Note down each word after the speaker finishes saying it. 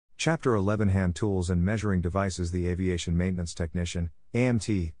Chapter 11 Hand Tools and Measuring Devices. The aviation maintenance technician,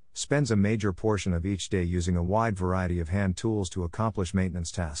 AMT, spends a major portion of each day using a wide variety of hand tools to accomplish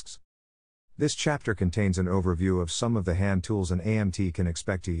maintenance tasks. This chapter contains an overview of some of the hand tools an AMT can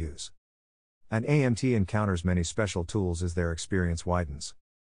expect to use. An AMT encounters many special tools as their experience widens.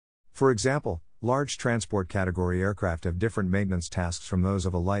 For example, large transport category aircraft have different maintenance tasks from those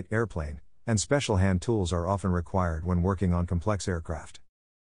of a light airplane, and special hand tools are often required when working on complex aircraft.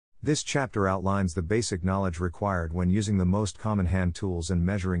 This chapter outlines the basic knowledge required when using the most common hand tools and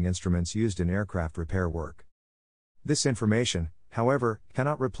measuring instruments used in aircraft repair work. This information, however,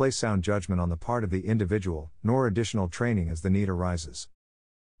 cannot replace sound judgment on the part of the individual, nor additional training as the need arises.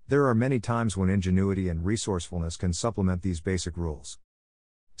 There are many times when ingenuity and resourcefulness can supplement these basic rules.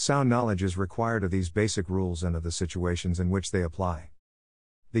 Sound knowledge is required of these basic rules and of the situations in which they apply.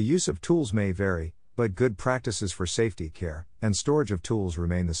 The use of tools may vary, but good practices for safety, care, and storage of tools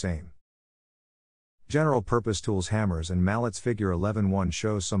remain the same. General purpose tools. Hammers and mallets. Figure 11.1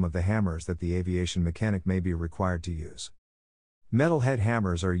 shows some of the hammers that the aviation mechanic may be required to use. Metal head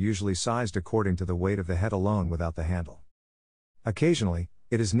hammers are usually sized according to the weight of the head alone without the handle. Occasionally,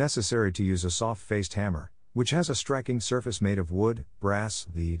 it is necessary to use a soft-faced hammer, which has a striking surface made of wood, brass,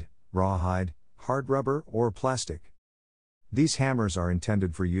 lead, rawhide, hard rubber, or plastic. These hammers are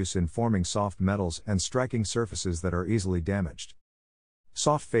intended for use in forming soft metals and striking surfaces that are easily damaged.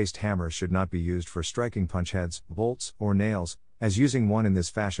 Soft-faced hammers should not be used for striking punch heads, bolts, or nails, as using one in this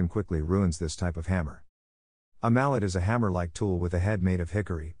fashion quickly ruins this type of hammer. A mallet is a hammer-like tool with a head made of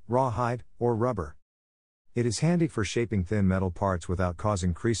hickory, rawhide, or rubber. It is handy for shaping thin metal parts without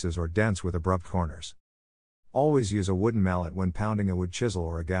causing creases or dents with abrupt corners. Always use a wooden mallet when pounding a wood chisel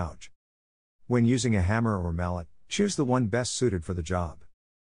or a gouge. When using a hammer or mallet, choose the one best suited for the job.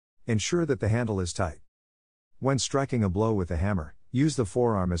 Ensure that the handle is tight. When striking a blow with the hammer, use the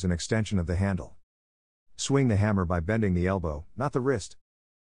forearm as an extension of the handle. Swing the hammer by bending the elbow, not the wrist.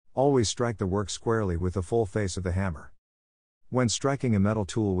 Always strike the work squarely with the full face of the hammer. When striking a metal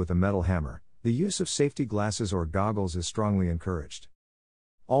tool with a metal hammer, the use of safety glasses or goggles is strongly encouraged.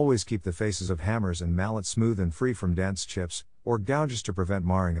 Always keep the faces of hammers and mallets smooth and free from dents, chips, or gouges to prevent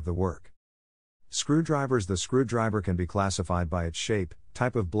marring of the work. Screwdrivers. The screwdriver can be classified by its shape,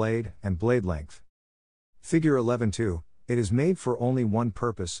 type of blade, and blade length. Figure 11.2, it is made for only one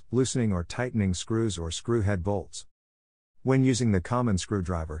purpose, loosening or tightening screws or screw head bolts. When using the common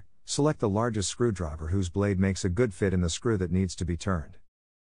screwdriver, select the largest screwdriver whose blade makes a good fit in the screw that needs to be turned.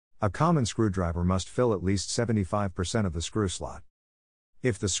 A common screwdriver must fill at least 75% of the screw slot.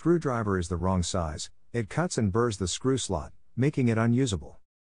 If the screwdriver is the wrong size, it cuts and burrs the screw slot, making it unusable.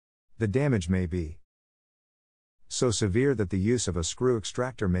 The damage may be so severe that the use of a screw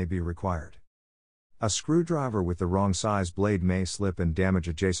extractor may be required. A screwdriver with the wrong size blade may slip and damage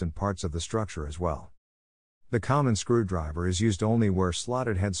adjacent parts of the structure as well. The common screwdriver is used only where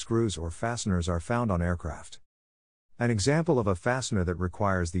slotted head screws or fasteners are found on aircraft. An example of a fastener that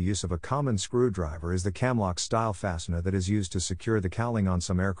requires the use of a common screwdriver is the camlock style fastener that is used to secure the cowling on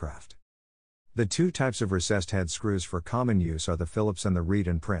some aircraft. The two types of recessed head screws for common use are the Phillips and the Reed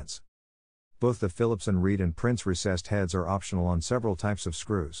and Prince. Both the Phillips and Reed and Prince recessed heads are optional on several types of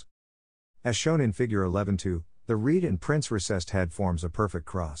screws. As shown in Figure 11.2, the Reed and Prince recessed head forms a perfect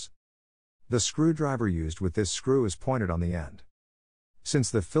cross. The screwdriver used with this screw is pointed on the end. Since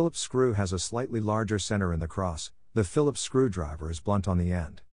the Phillips screw has a slightly larger center in the cross, the Phillips screwdriver is blunt on the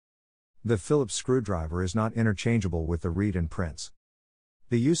end. The Phillips screwdriver is not interchangeable with the Reed and Prince.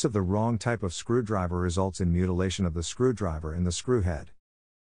 The use of the wrong type of screwdriver results in mutilation of the screwdriver and the screw head.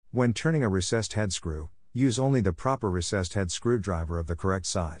 When turning a recessed head screw, use only the proper recessed head screwdriver of the correct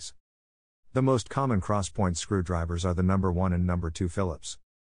size. The most common cross-point screwdrivers are the number 1 and number 2 Phillips.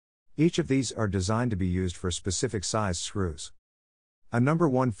 Each of these are designed to be used for specific sized screws. A number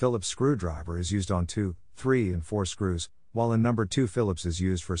 1 Phillips screwdriver is used on 2, 3, and 4 screws, while a number 2 Phillips is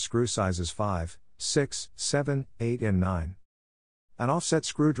used for screw sizes 5, 6, 7, 8, and 9. An offset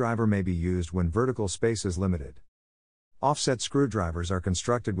screwdriver may be used when vertical space is limited. Offset screwdrivers are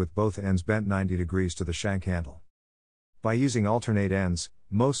constructed with both ends bent 90 degrees to the shank handle. By using alternate ends,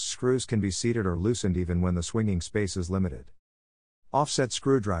 most screws can be seated or loosened even when the swinging space is limited. Offset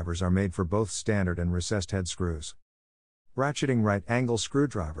screwdrivers are made for both standard and recessed head screws. Ratcheting right-angle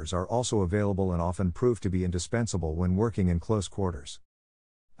screwdrivers are also available and often prove to be indispensable when working in close quarters.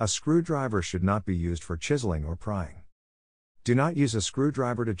 A screwdriver should not be used for chiseling or prying. Do not use a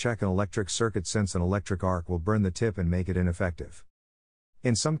screwdriver to check an electric circuit since an electric arc will burn the tip and make it ineffective.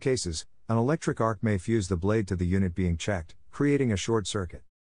 In some cases, an electric arc may fuse the blade to the unit being checked, creating a short circuit.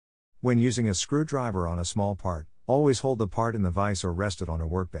 When using a screwdriver on a small part, Always hold the part in the vise or rest it on a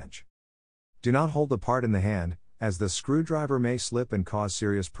workbench. Do not hold the part in the hand, as the screwdriver may slip and cause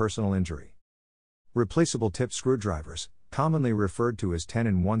serious personal injury. Replaceable tip screwdrivers, commonly referred to as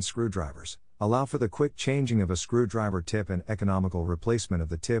 10-in-1 screwdrivers, allow for the quick changing of a screwdriver tip and economical replacement of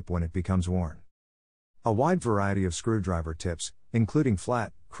the tip when it becomes worn. A wide variety of screwdriver tips, including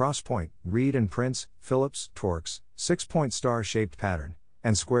flat, cross-point, reed and prince, Phillips, Torx, 6-point star-shaped pattern,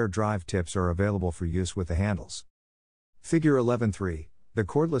 and square drive tips are available for use with the handles. Figure 11.3. The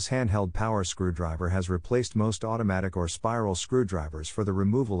cordless handheld power screwdriver has replaced most automatic or spiral screwdrivers for the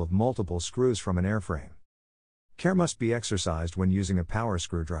removal of multiple screws from an airframe. Care must be exercised when using a power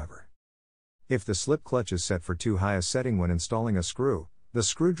screwdriver. If the slip clutch is set for too high a setting when installing a screw, the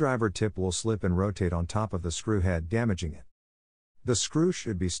screwdriver tip will slip and rotate on top of the screw head, damaging it. The screw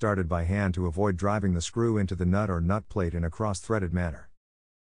should be started by hand to avoid driving the screw into the nut or nut plate in a cross-threaded manner.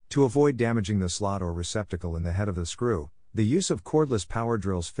 To avoid damaging the slot or receptacle in the head of the screw, the use of cordless power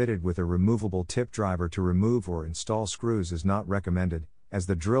drills fitted with a removable tip driver to remove or install screws is not recommended, as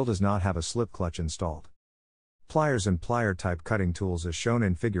the drill does not have a slip clutch installed. Pliers and plier-type cutting tools as shown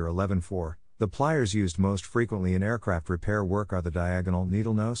in Figure 11.4. The pliers used most frequently in aircraft repair work are the diagonal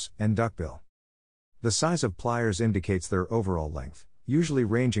needle nose and duckbill. The size of pliers indicates their overall length, usually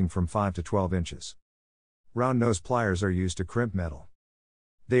ranging from 5 to 12 inches. Round nose pliers are used to crimp metal.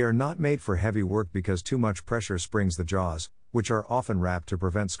 They are not made for heavy work because too much pressure springs the jaws, which are often wrapped to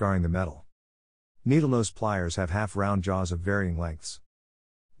prevent scarring the metal. Needle-nose pliers have half-round jaws of varying lengths.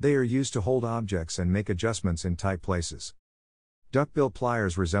 They are used to hold objects and make adjustments in tight places. Duckbill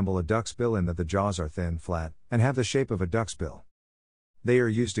pliers resemble a duck's bill in that the jaws are thin, flat, and have the shape of a duck's bill. They are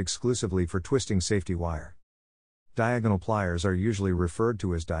used exclusively for twisting safety wire. Diagonal pliers are usually referred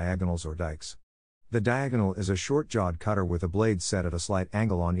to as diagonals or dikes. The diagonal is a short-jawed cutter with a blade set at a slight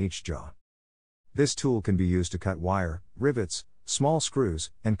angle on each jaw. This tool can be used to cut wire, rivets, small screws,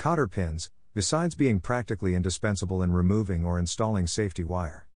 and cotter pins, besides being practically indispensable in removing or installing safety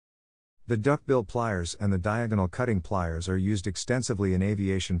wire. The duckbill pliers and the diagonal cutting pliers are used extensively in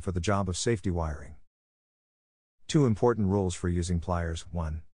aviation for the job of safety wiring. 2 important rules for using pliers.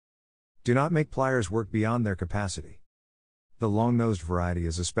 1. Do not make pliers work beyond their capacity. The long-nosed variety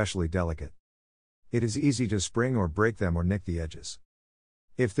is especially delicate. It is easy to spring or break them or nick the edges.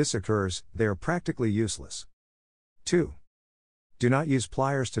 If this occurs, they are practically useless. 2. Do not use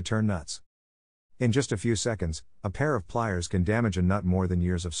pliers to turn nuts. In just a few seconds, a pair of pliers can damage a nut more than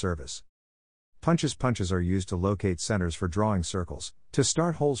years of service. Punches are used to locate centers for drawing circles, to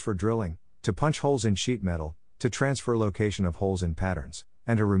start holes for drilling, to punch holes in sheet metal, to transfer location of holes in patterns,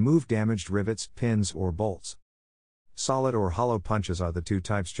 and to remove damaged rivets, pins, or bolts. Solid or hollow punches are the 2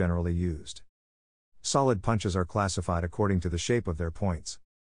 types generally used. Solid punches are classified according to the shape of their points.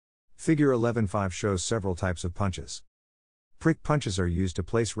 Figure 11.5 shows several types of punches. Prick punches are used to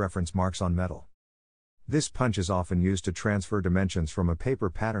place reference marks on metal. This punch is often used to transfer dimensions from a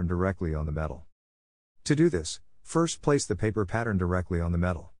paper pattern directly on the metal. To do this, first place the paper pattern directly on the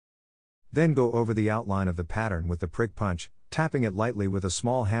metal. Then go over the outline of the pattern with the prick punch, tapping it lightly with a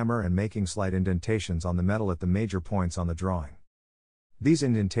small hammer and making slight indentations on the metal at the major points on the drawing. These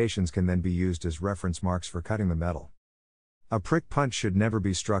indentations can then be used as reference marks for cutting the metal. A prick punch should never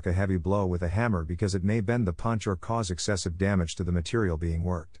be struck a heavy blow with a hammer because it may bend the punch or cause excessive damage to the material being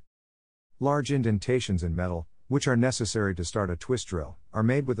worked. Large indentations in metal, which are necessary to start a twist drill, are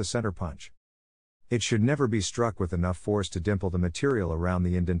made with a center punch. It should never be struck with enough force to dimple the material around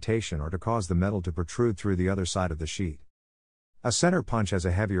the indentation or to cause the metal to protrude through the other side of the sheet. A center punch has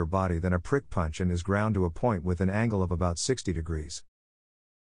a heavier body than a prick punch and is ground to a point with an angle of about 60 degrees.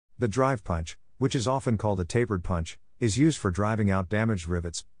 The drive punch, which is often called a tapered punch, is used for driving out damaged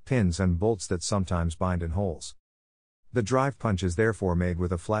rivets, pins and bolts that sometimes bind in holes. The drive punch is therefore made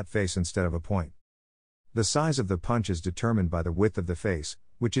with a flat face instead of a point. The size of the punch is determined by the width of the face,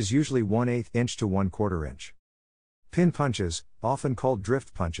 which is usually 1/8 inch to 1/4 inch. Pin punches, often called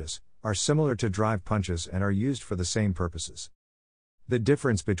drift punches, are similar to drive punches and are used for the same purposes. The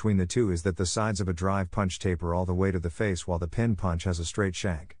difference between the two is that the sides of a drive punch taper all the way to the face while the pin punch has a straight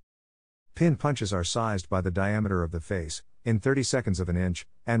shank. Pin punches are sized by the diameter of the face, in 32nds of an inch,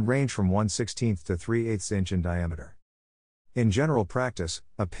 and range from 1/16 to 3/8 inch in diameter. In general practice,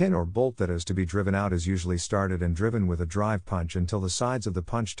 a pin or bolt that is to be driven out is usually started and driven with a drive punch until the sides of the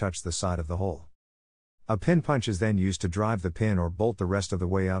punch touch the side of the hole. A pin punch is then used to drive the pin or bolt the rest of the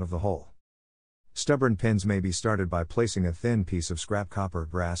way out of the hole. Stubborn pins may be started by placing a thin piece of scrap copper,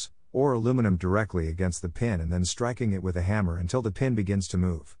 brass, or aluminum directly against the pin and then striking it with a hammer until the pin begins to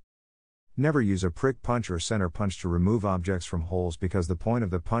move. Never use a prick punch or center punch to remove objects from holes because the point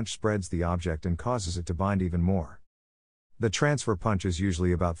of the punch spreads the object and causes it to bind even more. The transfer punch is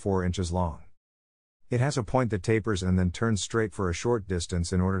usually about 4 inches long. It has a point that tapers and then turns straight for a short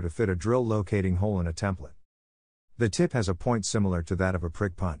distance in order to fit a drill locating hole in a template. The tip has a point similar to that of a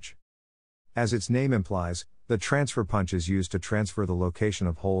prick punch. As its name implies, the transfer punch is used to transfer the location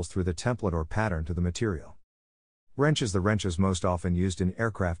of holes through the template or pattern to the material. Wrenches. The wrenches most often used in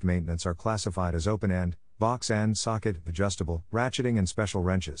aircraft maintenance are classified as open-end, box-end, socket, adjustable, ratcheting and special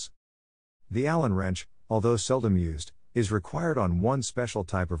wrenches. The Allen wrench, although seldom used, is required on one special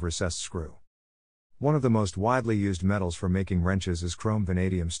type of recessed screw. One of the most widely used metals for making wrenches is chrome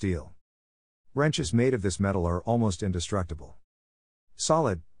vanadium steel. Wrenches made of this metal are almost indestructible.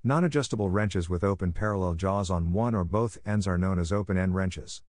 Solid, non-adjustable wrenches with open parallel jaws on one or both ends are known as open-end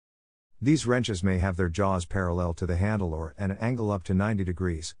wrenches. These wrenches may have their jaws parallel to the handle or at an angle up to 90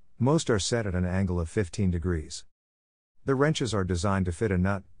 degrees, most are set at an angle of 15 degrees. The wrenches are designed to fit a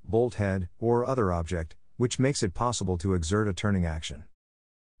nut, bolt head, or other object, which makes it possible to exert a turning action.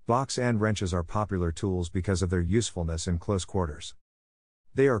 Box-end wrenches are popular tools because of their usefulness in close quarters.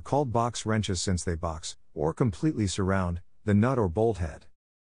 They are called box wrenches since they box, or completely surround, the nut or bolt head.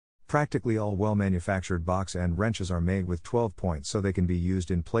 Practically all well-manufactured box-end wrenches are made with 12 points so they can be used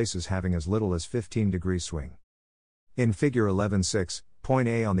in places having as little as 15 degrees swing. In Figure 11.6, point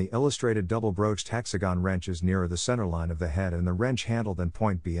A on the illustrated double-broached hexagon wrench is nearer the center line of the head and the wrench handle than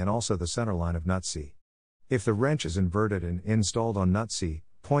point B and also the center line of nut C. If the wrench is inverted and installed on nut C,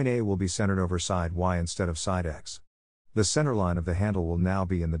 point A will be centered over side Y instead of side X. The center line of the handle will now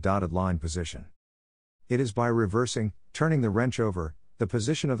be in the dotted line position. It is by reversing, turning the wrench over, the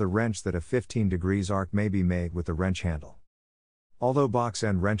position of the wrench that a 15 degrees arc may be made with the wrench handle. Although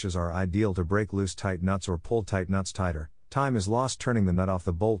box-end wrenches are ideal to break loose tight nuts or pull tight nuts tighter, time is lost turning the nut off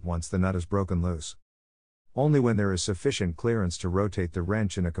the bolt once the nut is broken loose. Only when there is sufficient clearance to rotate the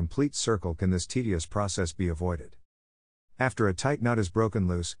wrench in a complete circle can this tedious process be avoided. After a tight nut is broken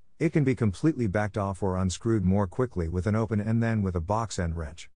loose, it can be completely backed off or unscrewed more quickly with an open end than with a box-end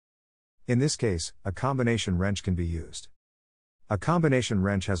wrench. In this case, a combination wrench can be used. A combination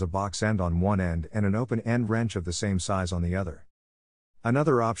wrench has a box end on one end and an open end wrench of the same size on the other.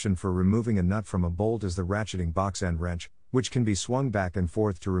 Another option for removing a nut from a bolt is the ratcheting box end wrench, which can be swung back and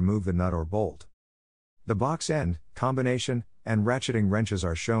forth to remove the nut or bolt. The box end, combination, and ratcheting wrenches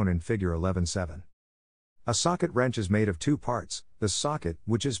are shown in Figure 11.7. A socket wrench is made of two parts, the socket,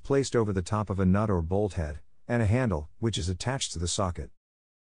 which is placed over the top of a nut or bolt head, and a handle, which is attached to the socket.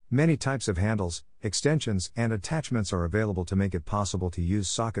 Many types of handles, extensions, and attachments are available to make it possible to use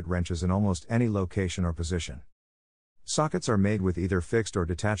socket wrenches in almost any location or position. Sockets are made with either fixed or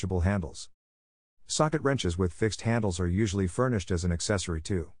detachable handles. Socket wrenches with fixed handles are usually furnished as an accessory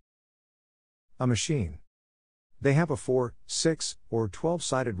to a machine. They have a 4, 6, or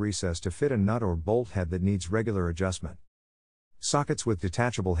 12-sided recess to fit a nut or bolt head that needs regular adjustment. Sockets with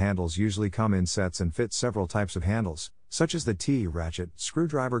detachable handles usually come in sets and fit several types of handles, such as the T-ratchet,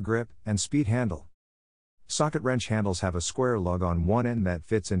 screwdriver grip, and speed handle. Socket wrench handles have a square lug on one end that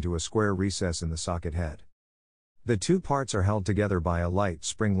fits into a square recess in the socket head. The two parts are held together by a light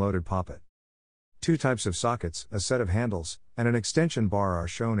spring-loaded poppet. Two types of sockets, a set of handles, and an extension bar are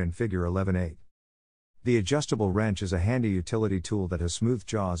shown in Figure 11.8. The adjustable wrench is a handy utility tool that has smooth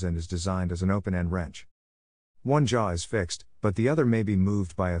jaws and is designed as an open-end wrench. One jaw is fixed, but the other may be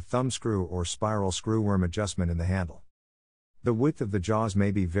moved by a thumb screw or spiral screw worm adjustment in the handle. The width of the jaws may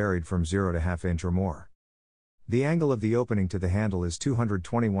be varied from 0 to ½ inch or more. The angle of the opening to the handle is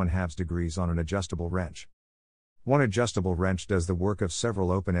 221/2 degrees on an adjustable wrench. One adjustable wrench does the work of several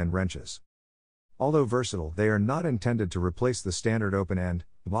open-end wrenches. Although versatile, they are not intended to replace the standard open-end,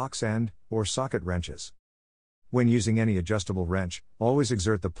 box-end, or socket wrenches. When using any adjustable wrench, always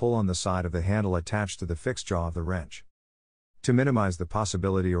exert the pull on the side of the handle attached to the fixed jaw of the wrench. To minimize the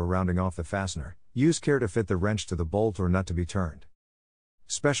possibility or rounding off the fastener, use care to fit the wrench to the bolt or nut to be turned.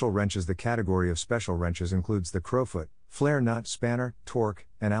 Special wrenches. The category of special wrenches includes the crowfoot, flare nut, spanner, torque,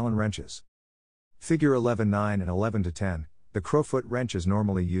 and Allen wrenches. Figure 11.9 and 11-10, the crowfoot wrench is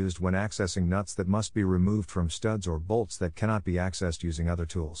normally used when accessing nuts that must be removed from studs or bolts that cannot be accessed using other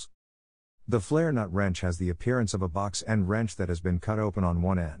tools. The flare nut wrench has the appearance of a box-end wrench that has been cut open on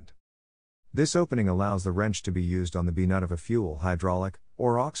one end. This opening allows the wrench to be used on the B-nut of a fuel, hydraulic,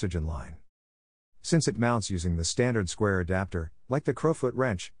 or oxygen line. Since it mounts using the standard square adapter, like the crowfoot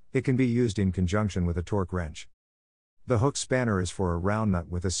wrench, it can be used in conjunction with a torque wrench. The hook spanner is for a round nut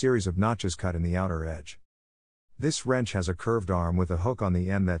with a series of notches cut in the outer edge. This wrench has a curved arm with a hook on the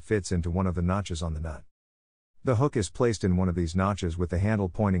end that fits into one of the notches on the nut. The hook is placed in one of these notches with the handle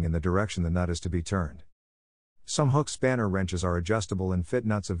pointing in the direction the nut is to be turned. Some hook spanner wrenches are adjustable and fit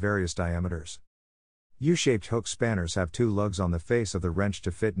nuts of various diameters. U-shaped hook spanners have two lugs on the face of the wrench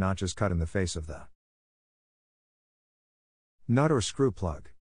to fit notches cut in the face of the nut or screw plug.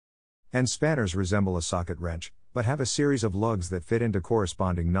 End spanners resemble a socket wrench, but have a series of lugs that fit into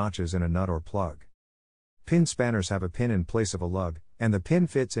corresponding notches in a nut or plug. Pin spanners have a pin in place of a lug, and the pin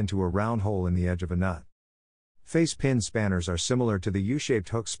fits into a round hole in the edge of a nut. Face pin spanners are similar to the U-shaped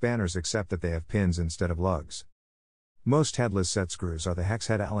hook spanners except that they have pins instead of lugs. Most headless set screws are the hex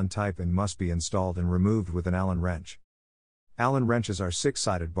head Allen type and must be installed and removed with an Allen wrench. Allen wrenches are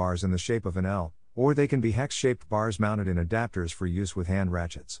six-sided bars in the shape of an L, or they can be hex-shaped bars mounted in adapters for use with hand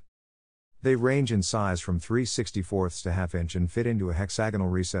ratchets. They range in size from 3/64 to ½ inch and fit into a hexagonal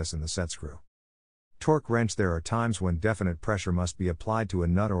recess in the set screw. Torque wrench. There are times when definite pressure must be applied to a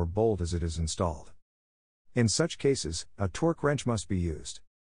nut or bolt as it is installed. In such cases, a torque wrench must be used.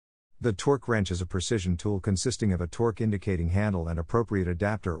 The torque wrench is a precision tool consisting of a torque indicating handle and appropriate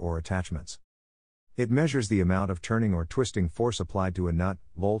adapter or attachments. It measures the amount of turning or twisting force applied to a nut,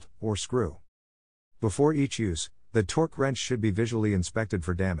 bolt, or screw. Before each use, the torque wrench should be visually inspected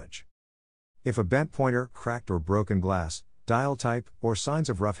for damage. If a bent pointer, cracked or broken glass, dial type, or signs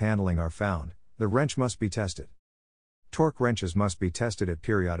of rough handling are found, the wrench must be tested. Torque wrenches must be tested at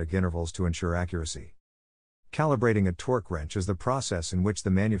periodic intervals to ensure accuracy. Calibrating a torque wrench is the process in which the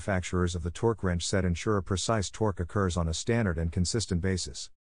manufacturers of the torque wrench set ensure a precise torque occurs on a standard and consistent basis.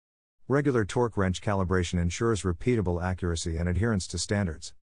 Regular torque wrench calibration ensures repeatable accuracy and adherence to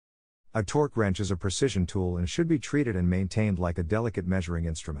standards. A torque wrench is a precision tool and should be treated and maintained like a delicate measuring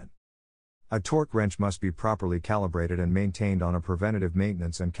instrument. A torque wrench must be properly calibrated and maintained on a preventative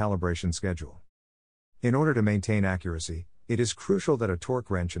maintenance and calibration schedule. In order to maintain accuracy, it is crucial that a torque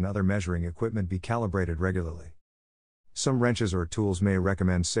wrench and other measuring equipment be calibrated regularly. Some wrenches or tools may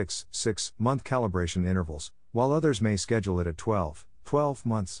recommend 6-month calibration intervals, while others may schedule it at 12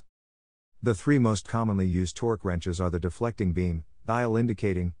 months. The three most commonly used torque wrenches are the deflecting beam, dial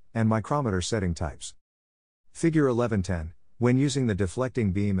indicating, and micrometer setting types. Figure 11:10. When using the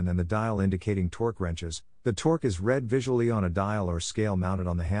deflecting beam and then the dial indicating torque wrenches, the torque is read visually on a dial or scale mounted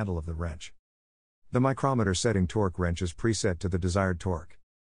on the handle of the wrench. The micrometer setting torque wrench is preset to the desired torque.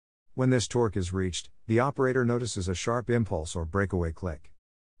 When this torque is reached, the operator notices a sharp impulse or breakaway click.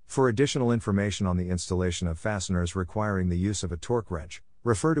 For additional information on the installation of fasteners requiring the use of a torque wrench,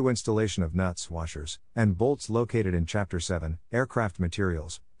 refer to installation of nuts, washers, and bolts located in Chapter 7, Aircraft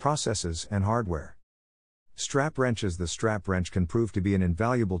Materials, Processes and Hardware. Strap wrenches. The strap wrench can prove to be an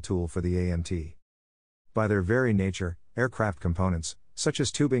invaluable tool for the AMT. By their very nature, aircraft components, such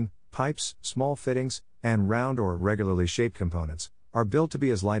as tubing, pipes, small fittings, and round or irregularly shaped components, are built to be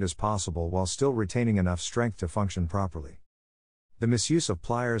as light as possible while still retaining enough strength to function properly. The misuse of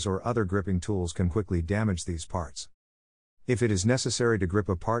pliers or other gripping tools can quickly damage these parts. If it is necessary to grip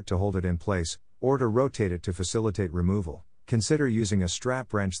a part to hold it in place, or to rotate it to facilitate removal, consider using a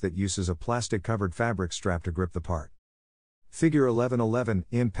strap wrench that uses a plastic-covered fabric strap to grip the part. Figure 11:11.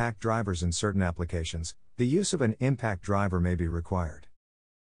 Impact drivers. In certain applications, the use of an impact driver may be required.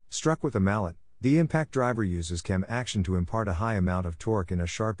 Struck with a mallet, the impact driver uses chem action to impart a high amount of torque in a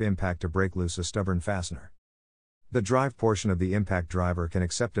sharp impact to break loose a stubborn fastener. The drive portion of the impact driver can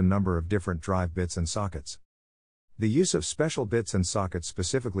accept a number of different drive bits and sockets. The use of special bits and sockets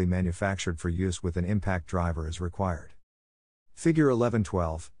specifically manufactured for use with an impact driver is required. Figure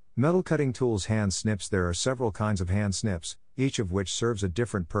 11:12. Metal cutting tools. Hand snips. There are several kinds of hand snips, each of which serves a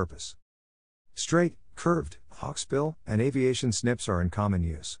different purpose. Straight, curved, hawksbill, and aviation snips are in common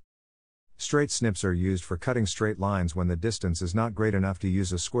use. Straight snips are used for cutting straight lines when the distance is not great enough to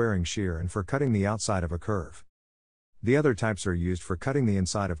use a squaring shear and for cutting the outside of a curve. The other types are used for cutting the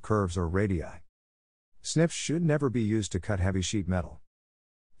inside of curves or radii. Snips should never be used to cut heavy sheet metal.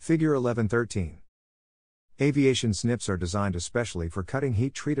 Figure 11:13. Aviation snips are designed especially for cutting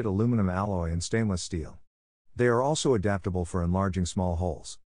heat-treated aluminum alloy and stainless steel. They are also adaptable for enlarging small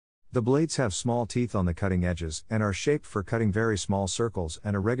holes. The blades have small teeth on the cutting edges and are shaped for cutting very small circles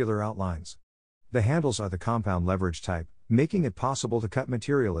and irregular outlines. The handles are the compound leverage type, making it possible to cut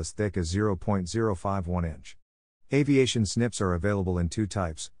material as thick as 0.051 inch. Aviation snips are available in two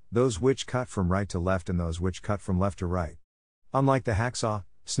types, those which cut from right to left and those which cut from left to right. Unlike the hacksaw,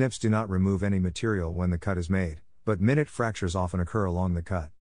 snips do not remove any material when the cut is made, but minute fractures often occur along the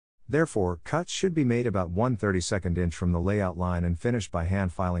cut. Therefore, cuts should be made about 1/32 inch from the layout line and finished by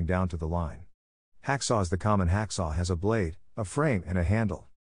hand filing down to the line. Hacksaws. The common hacksaw has a blade, a frame and a handle.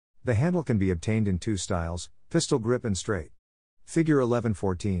 The handle can be obtained in two styles, pistol grip and straight. Figure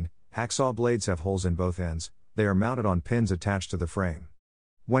 11:14. Hacksaw blades have holes in both ends. They are mounted on pins attached to the frame.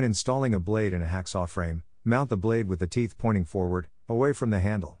 When installing a blade in a hacksaw frame, mount the blade with the teeth pointing forward, away from the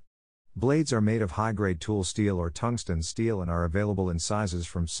handle. Blades are made of high-grade tool steel or tungsten steel and are available in sizes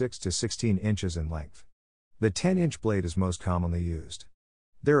from 6 to 16 inches in length. The 10-inch blade is most commonly used.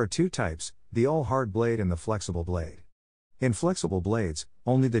 There are two types, the all-hard blade and the flexible blade. In flexible blades,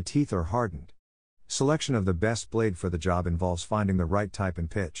 only the teeth are hardened. Selection of the best blade for the job involves finding the right type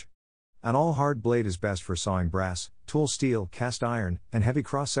and pitch. An all-hard blade is best for sawing brass, tool steel, cast iron, and heavy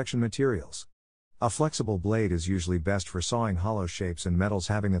cross-section materials. A flexible blade is usually best for sawing hollow shapes and metals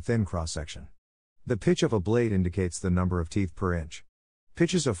having a thin cross-section. The pitch of a blade indicates the number of teeth per inch.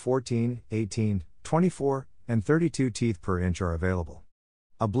 Pitches of 14, 18, 24, and 32 teeth per inch are available.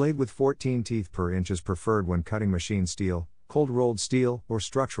 A blade with 14 teeth per inch is preferred when cutting machine steel, cold-rolled steel, or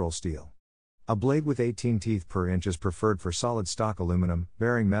structural steel. A blade with 18 teeth per inch is preferred for solid stock aluminum,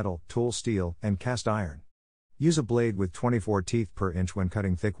 bearing metal, tool steel, and cast iron. Use a blade with 24 teeth per inch when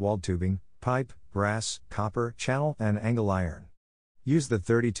cutting thick-walled tubing, pipe, brass, copper, channel, and angle iron. Use the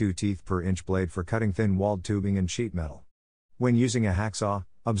 32 teeth per inch blade for cutting thin-walled tubing and sheet metal. When using a hacksaw,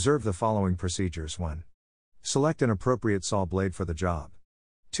 observe the following procedures. 1. Select an appropriate saw blade for the job.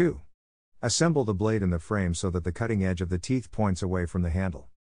 2. Assemble the blade in the frame so that the cutting edge of the teeth points away from the handle.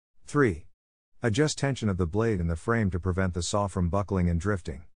 3. Adjust tension of the blade in the frame to prevent the saw from buckling and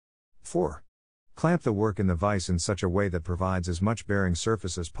drifting. 4. Clamp the work in the vise in such a way that provides as much bearing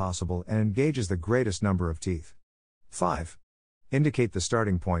surface as possible and engages the greatest number of teeth. 5. Indicate the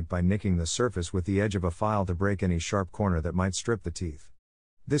starting point by nicking the surface with the edge of a file to break any sharp corner that might strip the teeth.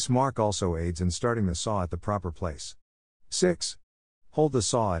 This mark also aids in starting the saw at the proper place. 6. Hold the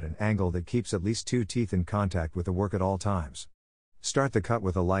saw at an angle that keeps at least 2 teeth in contact with the work at all times. Start the cut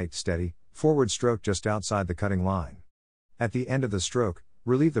with a light, steady, forward stroke just outside the cutting line. At the end of the stroke,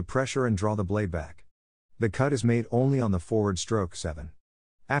 relieve the pressure and draw the blade back. The cut is made only on the forward stroke. 7.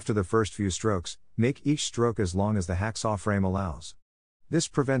 After the first few strokes, make each stroke as long as the hacksaw frame allows. This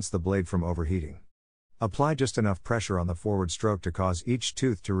prevents the blade from overheating. Apply just enough pressure on the forward stroke to cause each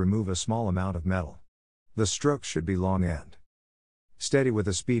tooth to remove a small amount of metal. The strokes should be long and steady with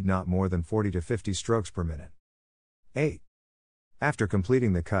a speed not more than 40 to 50 strokes per minute. 8. After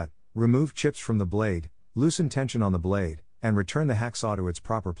completing the cut, remove chips from the blade, loosen tension on the blade, and return the hacksaw to its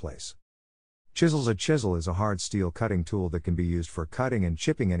proper place. Chisels. A chisel is a hard steel cutting tool that can be used for cutting and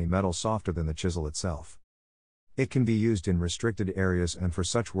chipping any metal softer than the chisel itself. It can be used in restricted areas and for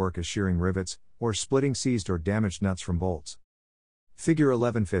such work as shearing rivets, or splitting seized or damaged nuts from bolts. Figure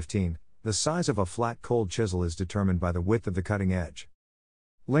 11.15. The size of a flat cold chisel is determined by the width of the cutting edge.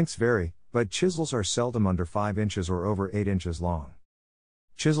 Lengths vary, but chisels are seldom under 5 inches or over 8 inches long.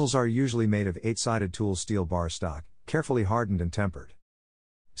 Chisels are usually made of 8-sided tool steel bar stock, carefully hardened and tempered.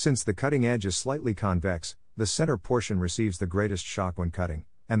 Since the cutting edge is slightly convex, the center portion receives the greatest shock when cutting,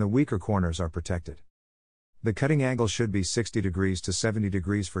 and the weaker corners are protected. The cutting angle should be 60 degrees to 70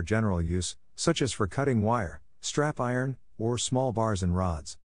 degrees for general use, such as for cutting wire, strap iron, or small bars and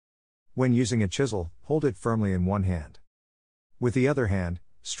rods. When using a chisel, hold it firmly in one hand. With the other hand,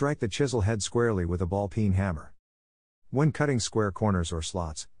 strike the chisel head squarely with a ball-peen hammer. When cutting square corners or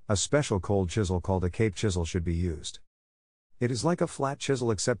slots, a special cold chisel called a cape chisel should be used. It is like a flat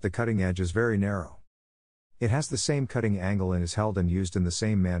chisel except the cutting edge is very narrow. It has the same cutting angle and is held and used in the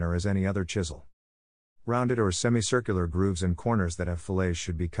same manner as any other chisel. Rounded or semicircular grooves and corners that have fillets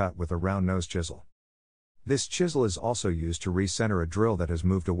should be cut with a round nose chisel. This chisel is also used to recenter a drill that has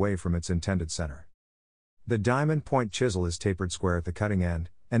moved away from its intended center. The diamond point chisel is tapered square at the cutting end,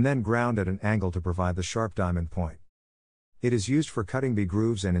 and then ground at an angle to provide the sharp diamond point. It is used for cutting B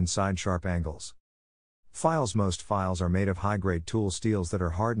grooves and inside sharp angles. Files. Most files are made of high-grade tool steels that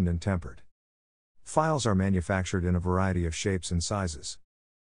are hardened and tempered. Files are manufactured in a variety of shapes and sizes.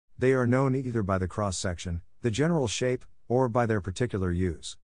 They are known either by the cross-section, the general shape, or by their particular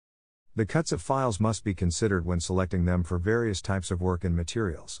use. The cuts of files must be considered when selecting them for various types of work and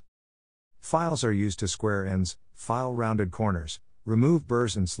materials. Files are used to square ends, file rounded corners, remove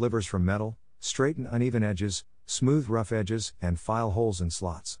burrs and slivers from metal, straighten uneven edges, smooth rough edges, and file holes and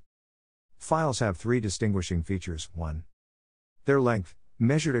slots. Files have 3 distinguishing features. 1. Their length,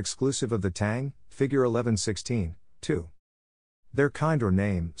 measured exclusive of the tang, figure 11.16, 2. Their kind or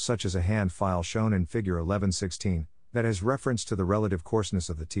name, such as a hand file shown in figure 11.16, that has reference to the relative coarseness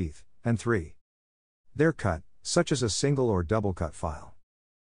of the teeth, and 3. Their cut, such as a single or double cut file.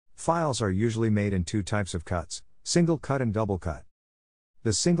 Files are usually made in 2 types of cuts, single cut and double cut.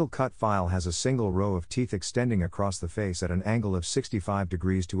 The single cut file has a single row of teeth extending across the face at an angle of 65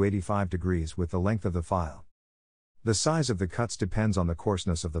 degrees to 85 degrees with the length of the file. The size of the cuts depends on the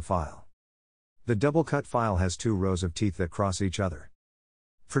coarseness of the file. The double cut file has 2 rows of teeth that cross each other.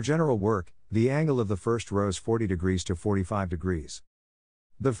 For general work, the angle of the first row is 40 degrees to 45 degrees.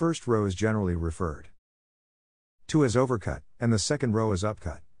 The first row is generally referred to as overcut, and the second row as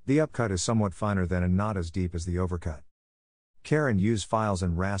upcut. The upcut is somewhat finer than and not as deep as the overcut. Care and use files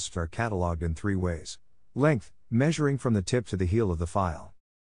and rasps are cataloged in 3 ways. Length, measuring from the tip to the heel of the file.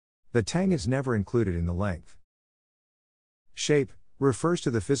 The tang is never included in the length. Shape, refers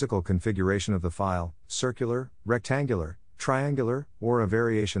to the physical configuration of the file, circular, rectangular, triangular, or a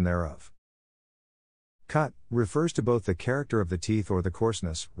variation thereof. Cut, refers to both the character of the teeth or the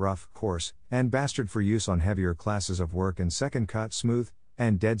coarseness, rough, coarse, and bastard for use on heavier classes of work, and second cut, smooth,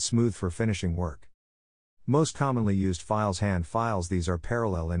 and dead smooth for finishing work. Most commonly used files, hand files. These are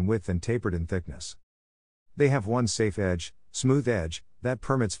parallel in width and tapered in thickness. They have one safe edge, smooth edge, that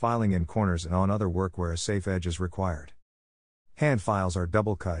permits filing in corners and on other work where a safe edge is required. Hand files are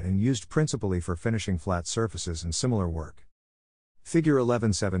double cut and used principally for finishing flat surfaces and similar work. Figure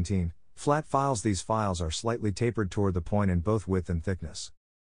 11-17, flat files. These files are slightly tapered toward the point in both width and thickness.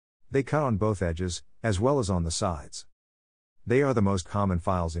 They cut on both edges, as well as on the sides. They are the most common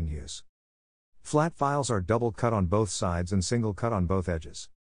files in use. Flat files are double cut on both sides and single cut on both edges.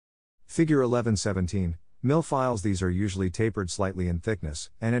 Figure 11-17, mill files. These are usually tapered slightly in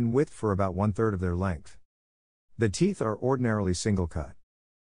thickness, and in width for about 1/3 of their length. The teeth are ordinarily single cut.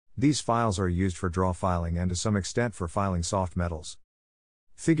 These files are used for draw filing and to some extent for filing soft metals.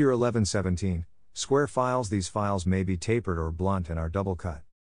 Figure 11-17, square files. These files may be tapered or blunt and are double cut.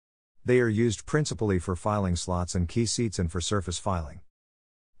 They are used principally for filing slots and key seats and for surface filing.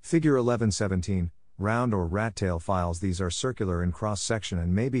 Figure 11-17, round or rat tail files. These are circular in cross section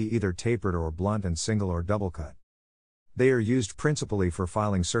and may be either tapered or blunt and single or double cut. They are used principally for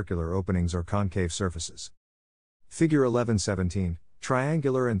filing circular openings or concave surfaces. Figure 11-17,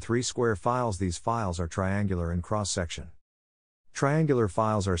 triangular and 3 square files. These files are triangular in cross section. Triangular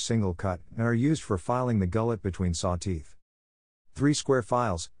files are single cut and are used for filing the gullet between saw teeth. 3 square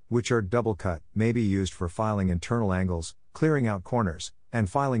files, which are double cut, may be used for filing internal angles, clearing out corners, and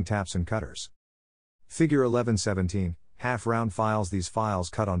filing taps and cutters. Figure 11-17, half round files. These files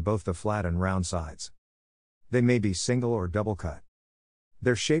cut on both the flat and round sides. They may be single or double cut.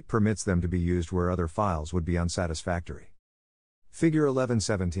 Their shape permits them to be used where other files would be unsatisfactory. Figure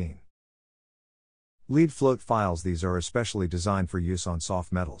 11-17. Lead float files. These are especially designed for use on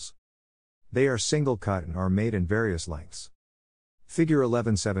soft metals. They are single cut and are made in various lengths. Figure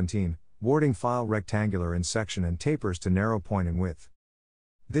 11-17, warding file, rectangular in section and tapers to narrow point in width.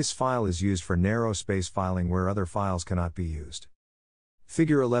 This file is used for narrow space filing where other files cannot be used.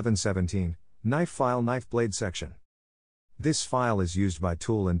 Figure 11-17, knife file, knife blade section. This file is used by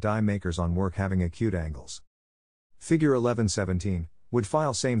tool and die makers on work having acute angles. Figure 11-17, wood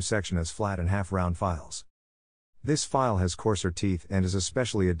file, same section as flat and half round files. This file has coarser teeth and is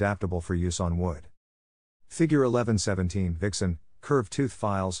especially adaptable for use on wood. Figure 11-17, vixen, curved tooth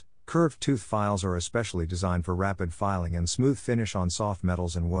files. Curved tooth files are especially designed for rapid filing and smooth finish on soft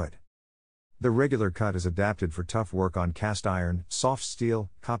metals and wood. The regular cut is adapted for tough work on cast iron, soft steel,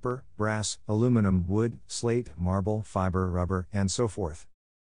 copper, brass, aluminum, wood, slate, marble, fiber, rubber, and so forth.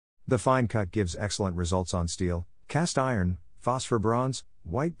 The fine cut gives excellent results on steel, cast iron, phosphor bronze,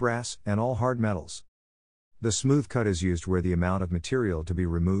 white brass, and all hard metals. The smooth cut is used where the amount of material to be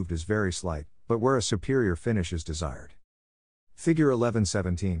removed is very slight, but where a superior finish is desired. Figure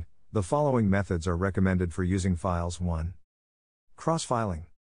 11-17, the following methods are recommended for using files. 1. Cross-filing.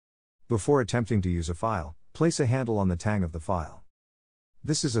 Before attempting to use a file, place a handle on the tang of the file.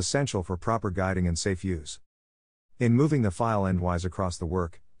 This is essential for proper guiding and safe use. In moving the file endwise across the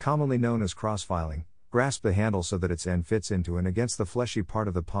work, commonly known as cross-filing, grasp the handle so that its end fits into and against the fleshy part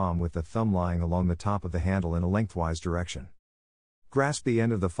of the palm with the thumb lying along the top of the handle in a lengthwise direction. Grasp the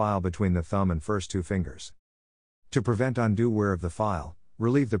end of the file between the thumb and first 2 fingers. To prevent undue wear of the file,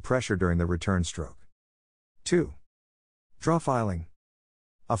 relieve the pressure during the return stroke. 2. Draw filing.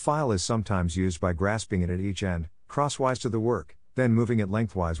 A file is sometimes used by grasping it at each end, crosswise to the work, then moving it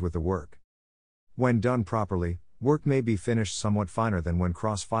lengthwise with the work. When done properly, work may be finished somewhat finer than when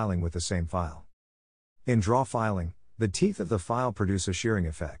cross-filing with the same file. In draw filing, the teeth of the file produce a shearing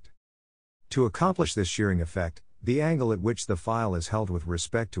effect. To accomplish this shearing effect, the angle at which the file is held with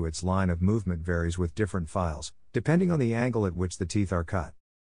respect to its line of movement varies with different files, depending on the angle at which the teeth are cut.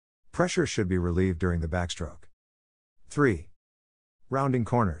 Pressure should be relieved during the backstroke. 3. Rounding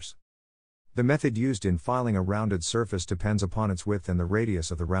corners. The method used in filing a rounded surface depends upon its width and the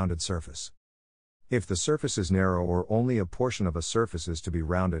radius of the rounded surface. If the surface is narrow or only a portion of a surface is to be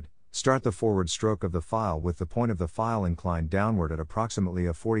rounded, start the forward stroke of the file with the point of the file inclined downward at approximately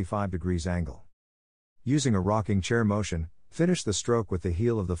a 45 degrees angle. Using a rocking chair motion, finish the stroke with the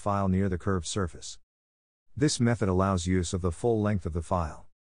heel of the file near the curved surface. This method allows use of the full length of the file.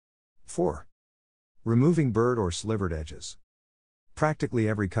 4. Removing burred or slivered edges. Practically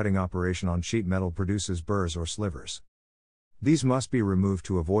every cutting operation on sheet metal produces burrs or slivers. These must be removed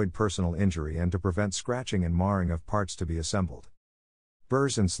to avoid personal injury and to prevent scratching and marring of parts to be assembled.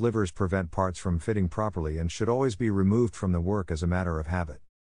 Burrs and slivers prevent parts from fitting properly and should always be removed from the work as a matter of habit.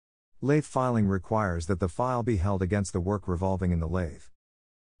 Lathe filing requires that the file be held against the work revolving in the lathe.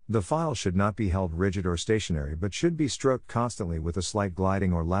 The file should not be held rigid or stationary but should be stroked constantly with a slight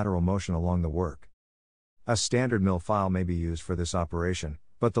gliding or lateral motion along the work. A standard mill file may be used for this operation,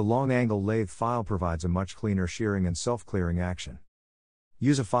 but the long-angle lathe file provides a much cleaner shearing and self-clearing action.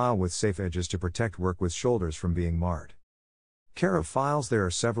 Use a file with safe edges to protect work with shoulders from being marred. Care of files. There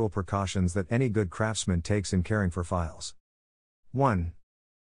are several precautions that any good craftsman takes in caring for files. 1.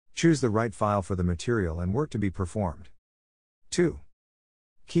 Choose the right file for the material and work to be performed. 2.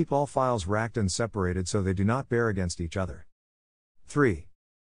 Keep all files racked and separated so they do not bear against each other. 3.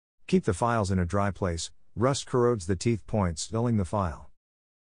 Keep the files in a dry place. Rust corrodes the teeth points, dulling the file.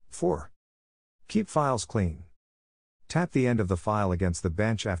 4. Keep files clean. Tap the end of the file against the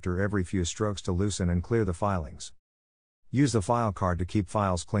bench after every few strokes to loosen and clear the filings. Use the file card to keep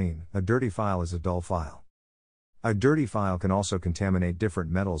files clean. A dirty file is a dull file. A dirty file can also contaminate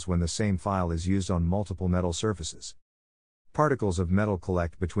different metals when the same file is used on multiple metal surfaces. Particles of metal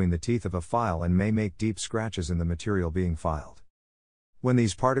collect between the teeth of a file and may make deep scratches in the material being filed. When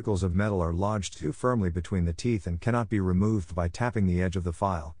these particles of metal are lodged too firmly between the teeth and cannot be removed by tapping the edge of the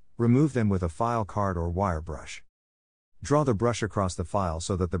file, remove them with a file card or wire brush. Draw the brush across the file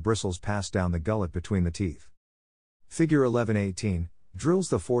so that the bristles pass down the gullet between the teeth. Figure 11.18 drills.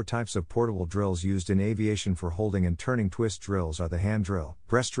 The 4 types of portable drills used in aviation for holding and turning twist drills are the hand drill,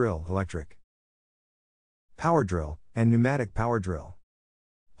 breast drill, electric power drill, and pneumatic power drill.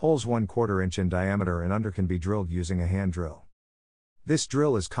 Holes 1/4 inch in diameter and under can be drilled using a hand drill. This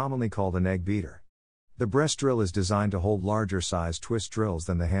drill is commonly called an egg beater. The breast drill is designed to hold larger size twist drills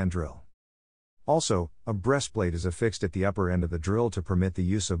than the hand drill. Also, a breastplate is affixed at the upper end of the drill to permit the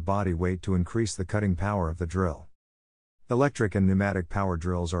use of body weight to increase the cutting power of the drill. Electric and pneumatic power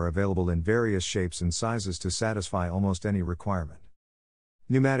drills are available in various shapes and sizes to satisfy almost any requirement.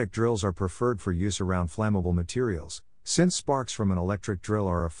 Pneumatic drills are preferred for use around flammable materials, since sparks from an electric drill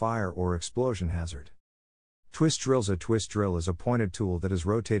are a fire or explosion hazard. Twist drills. A twist drill is a pointed tool that is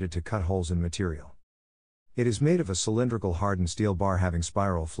rotated to cut holes in material. It is made of a cylindrical hardened steel bar having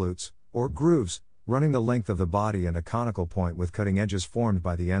spiral flutes, or grooves, running the length of the body and a conical point with cutting edges formed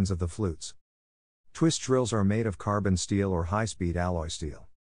by the ends of the flutes. Twist drills are made of carbon steel or high-speed alloy steel.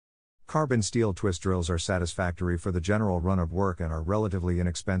 Carbon steel twist drills are satisfactory for the general run of work and are relatively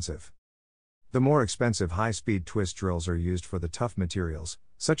inexpensive. The more expensive high-speed twist drills are used for the tough materials,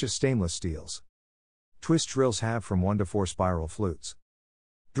 such as stainless steels. Twist drills have from 1 to 4 spiral flutes.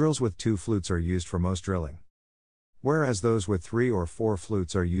 Drills with 2 flutes are used for most drilling, whereas those with 3 or 4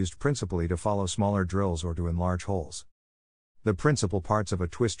 flutes are used principally to follow smaller drills or to enlarge holes. The principal parts of a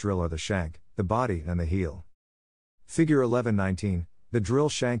twist drill are the shank, the body, and the heel. Figure 11.19, the drill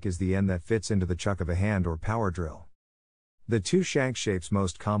shank is the end that fits into the chuck of a hand or power drill. The 2 shank shapes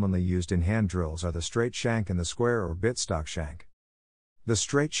most commonly used in hand drills are the straight shank and the square or bitstock shank. The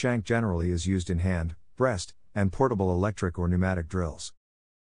straight shank generally is used in hand, breast, and portable electric or pneumatic drills.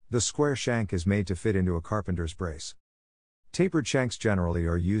 The square shank is made to fit into a carpenter's brace. Tapered shanks generally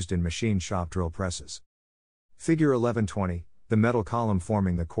are used in machine shop drill presses. Figure 11.20, the metal column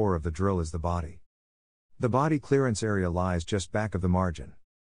forming the core of the drill is the body. The body clearance area lies just back of the margin.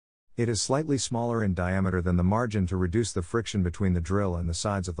 It is slightly smaller in diameter than the margin to reduce the friction between the drill and the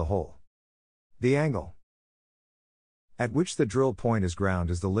sides of the hole. The angle at which the drill point is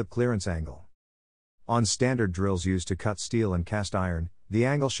ground is the lip clearance angle. On standard drills used to cut steel and cast iron, the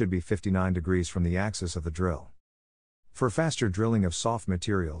angle should be 59 degrees from the axis of the drill. For faster drilling of soft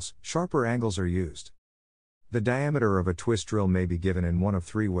materials, sharper angles are used. The diameter of a twist drill may be given in one of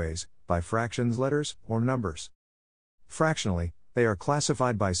 3 ways, by fractions, letters, or numbers. Fractionally, they are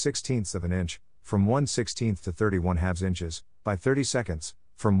classified by 1/16 of an inch, from 1/16 to 31/2 inches, by 30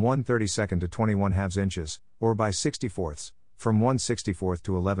 from 1/32 to 21/2 inches, or by 64ths, from 1/64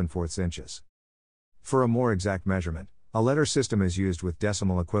 to 11/4 inches. For a more exact measurement, a letter system is used with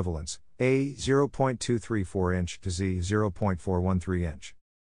decimal equivalents, A 0.234 inch to Z 0.413 inch.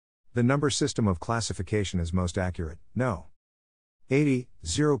 The number system of classification is most accurate, No. 80,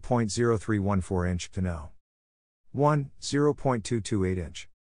 0.0314 inch to No. 1, 0.228 inch.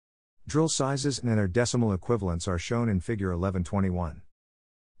 Drill sizes and their decimal equivalents are shown in Figure 11.21.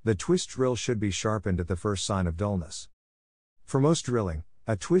 The twist drill should be sharpened at the first sign of dullness. For most drilling,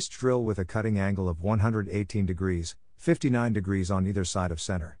 a twist drill with a cutting angle of 118 degrees, 59 degrees on either side of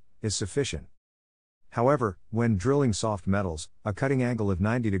center, is sufficient. However, when drilling soft metals, a cutting angle of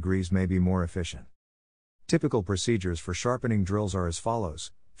 90 degrees may be more efficient. Typical procedures for sharpening drills are as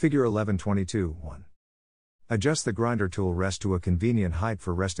follows. Figure 11.22.1. Adjust the grinder tool rest to a convenient height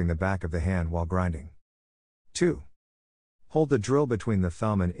for resting the back of the hand while grinding. 2. Hold the drill between the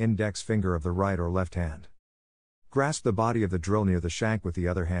thumb and index finger of the right or left hand. Grasp the body of the drill near the shank with the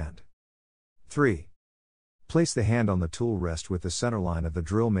other hand. 3. Place the hand on the tool rest with the center line of the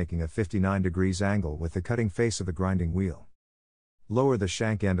drill making a 59 degrees angle with the cutting face of the grinding wheel. Lower the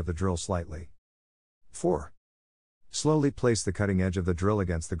shank end of the drill slightly. 4. Slowly place the cutting edge of the drill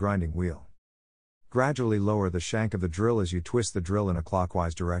against the grinding wheel. Gradually lower the shank of the drill as you twist the drill in a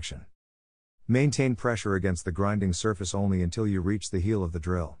clockwise direction. Maintain pressure against the grinding surface only until you reach the heel of the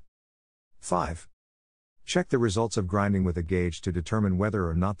drill. 5. Check the results of grinding with a gauge to determine whether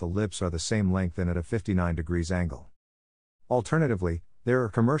or not the lips are the same length and at a 59 degrees angle. Alternatively, there are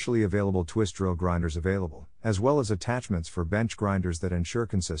commercially available twist drill grinders available, as well as attachments for bench grinders that ensure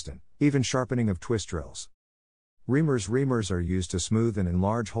consistent, even sharpening of twist drills. Reamers are used to smooth and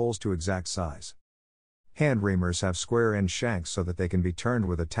enlarge holes to exact size. Hand reamers have square end shanks so that they can be turned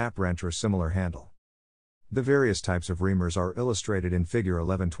with a tap wrench or similar handle. The various types of reamers are illustrated in Figure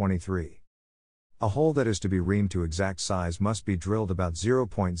 11.23. A hole that is to be reamed to exact size must be drilled about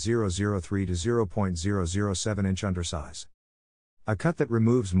 0.003 to 0.007 inch undersize. A cut that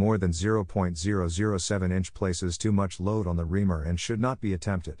removes more than 0.007 inch places too much load on the reamer and should not be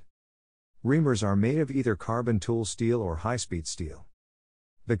attempted. Reamers are made of either carbon tool steel or high-speed steel.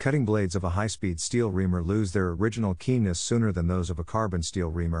 The cutting blades of a high-speed steel reamer lose their original keenness sooner than those of a carbon steel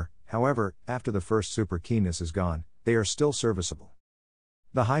reamer, however, after the first super keenness is gone, they are still serviceable.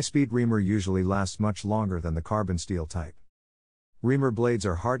 The high-speed reamer usually lasts much longer than the carbon steel type. Reamer blades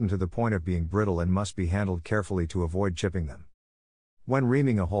are hardened to the point of being brittle and must be handled carefully to avoid chipping them. When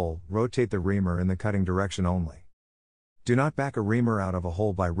reaming a hole, rotate the reamer in the cutting direction only. Do not back a reamer out of a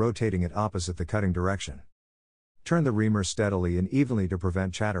hole by rotating it opposite the cutting direction. Turn the reamer steadily and evenly to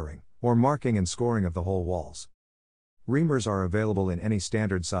prevent chattering, or marking and scoring of the hole walls. Reamers are available in any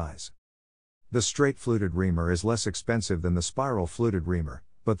standard size. The straight fluted reamer is less expensive than the spiral fluted reamer,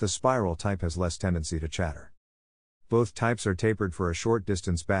 but the spiral type has less tendency to chatter. Both types are tapered for a short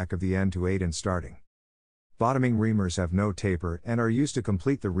distance back of the end to aid in starting. Bottoming reamers have no taper and are used to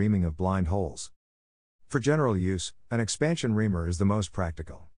complete the reaming of blind holes. For general use, an expansion reamer is the most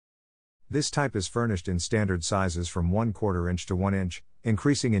practical. This type is furnished in standard sizes from 1/4 inch to 1 inch,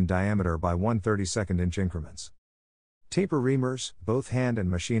 increasing in diameter by 1/32 inch increments. Taper reamers, both hand and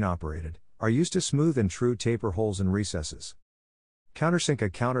machine operated, are used to smooth and true taper holes and recesses. Countersink. A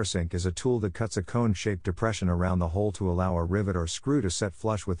countersink is a tool that cuts a cone-shaped depression around the hole to allow a rivet or screw to set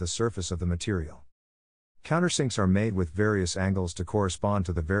flush with the surface of the material. Countersinks are made with various angles to correspond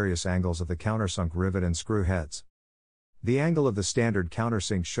to the various angles of the countersunk rivet and screw heads. The angle of the standard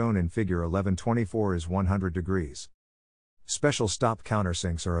countersink shown in Figure 11.24 is 100 degrees. Special stop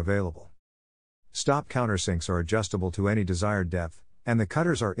countersinks are available. Stop countersinks are adjustable to any desired depth, and the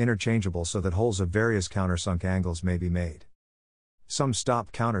cutters are interchangeable so that holes of various countersunk angles may be made. Some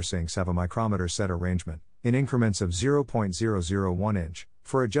stop countersinks have a micrometer set arrangement, in increments of 0.001 inch,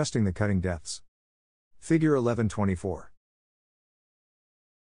 for adjusting the cutting depths. Figure 11.24.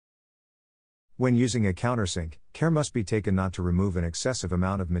 When using a countersink, care must be taken not to remove an excessive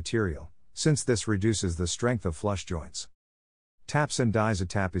amount of material, since this reduces the strength of flush joints. Taps and dies. A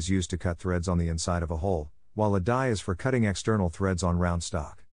tap is used to cut threads on the inside of a hole, while a die is for cutting external threads on round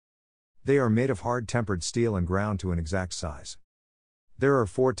stock. They are made of hard tempered steel and ground to an exact size. There are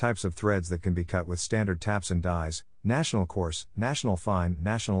 4 types of threads that can be cut with standard taps and dies: National Coarse, National Fine,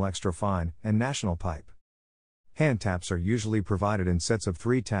 National Extra Fine, and National Pipe. Hand taps are usually provided in sets of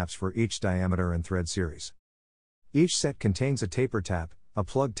 3 taps for each diameter and thread series. Each set contains a taper tap, a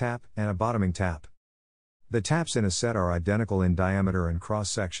plug tap, and a bottoming tap. The taps in a set are identical in diameter and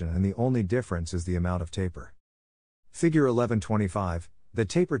cross-section, and the only difference is the amount of taper. Figure 11.25, the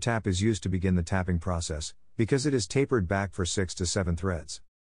taper tap is used to begin the tapping process, because it is tapered back for 6 to 7 threads.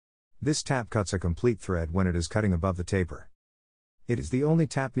 This tap cuts a complete thread when it is cutting above the taper. It is the only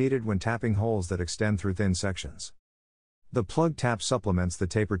tap needed when tapping holes that extend through thin sections. The plug tap supplements the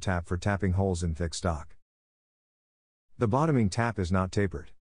taper tap for tapping holes in thick stock. The bottoming tap is not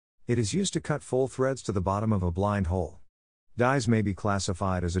tapered. It is used to cut full threads to the bottom of a blind hole. Dies may be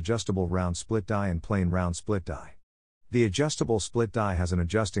classified as adjustable round split die and plain round split die. The adjustable split die has an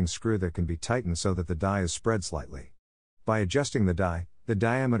adjusting screw that can be tightened so that the die is spread slightly. By adjusting the die, the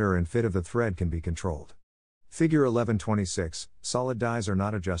diameter and fit of the thread can be controlled. Figure 11.26, solid dies are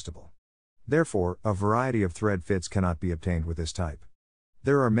not adjustable. Therefore, a variety of thread fits cannot be obtained with this type.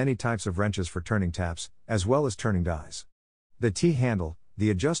 There are many types of wrenches for turning taps, as well as turning dies. The T-handle,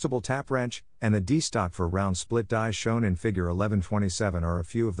 the adjustable tap wrench, and the D-stock for round split dies shown in Figure 1127 are a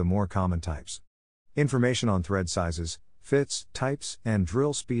few of the more common types. Information on thread sizes, fits, types, and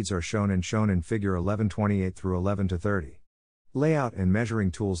drill speeds are shown in Figure 1128 through 11 to 30. Layout and measuring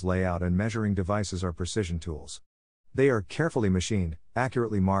tools. Layout and measuring devices are precision tools. They are carefully machined,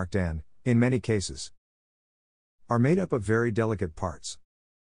 accurately marked and, in many cases, are made up of very delicate parts.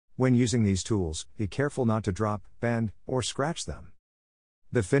 When using these tools, be careful not to drop, bend, or scratch them.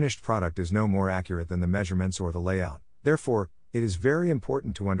 The finished product is no more accurate than the measurements or the layout, therefore, it is very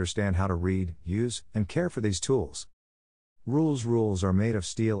important to understand how to read, use, and care for these tools. Rules. Rules are made of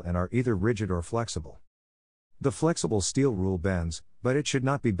steel and are either rigid or flexible. The flexible steel rule bends, but it should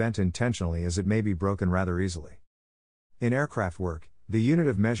not be bent intentionally as it may be broken rather easily. In aircraft work, the unit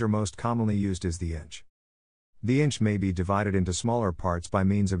of measure most commonly used is the inch. The inch may be divided into smaller parts by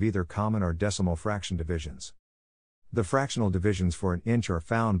means of either common or decimal fraction divisions. The fractional divisions for an inch are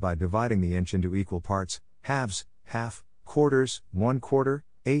found by dividing the inch into equal parts: halves, half, quarters, 1/4,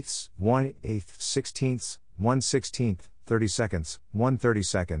 eighths, 1/8, sixteenths, 1/16, 32nds,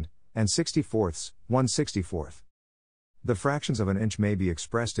 1/32, and 64ths, 1/64. The fractions of an inch may be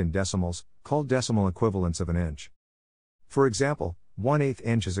expressed in decimals, called decimal equivalents of an inch. For example, 1/8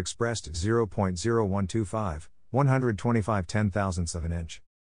 inch is expressed 0.0125, 125 ten-thousandths of an inch.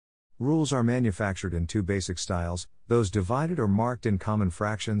 Rules are manufactured in two basic styles, those divided or marked in common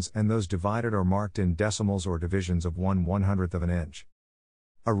fractions and those divided or marked in decimals or divisions of 1/100th of an inch.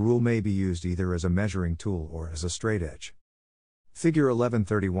 A rule may be used either as a measuring tool or as a straight edge. Figure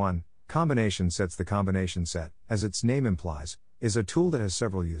 1131, Combination Sets. The combination set, as its name implies, is a tool that has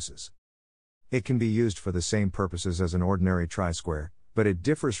several uses. It can be used for the same purposes as an ordinary tri-square, but it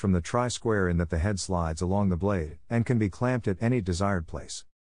differs from the tri-square in that the head slides along the blade and can be clamped at any desired place.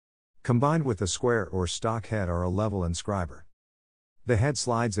 Combined with the square or stock head are a level and scriber. The head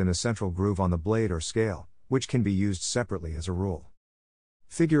slides in a central groove on the blade or scale, which can be used separately as a rule.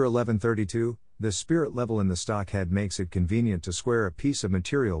 Figure 1132, the spirit level in the stock head makes it convenient to square a piece of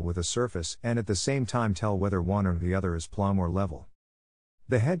material with a surface and at the same time tell whether one or the other is plumb or level.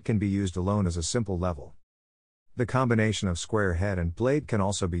 The head can be used alone as a simple level. The combination of square head and blade can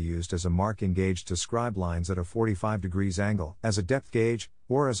also be used as a marking gauge to scribe lines at a 45 degrees angle, as a depth gauge,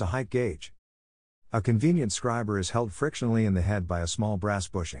 or as a height gauge. A convenient scriber is held frictionally in the head by a small brass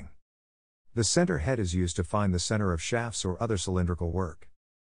bushing. The center head is used to find the center of shafts or other cylindrical work.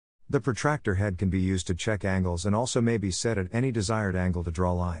 The protractor head can be used to check angles and also may be set at any desired angle to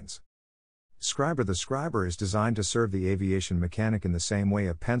draw lines. Scriber. The scriber is designed to serve the aviation mechanic in the same way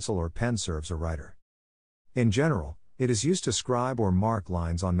a pencil or pen serves a writer. In general, it is used to scribe or mark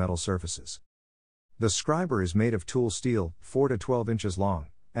lines on metal surfaces. The scriber is made of tool steel, 4 to 12 inches long,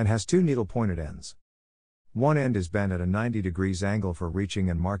 and has two needle-pointed ends. One end is bent at a 90 degrees angle for reaching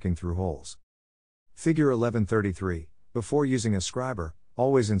and marking through holes. Figure 1133, before using a scriber,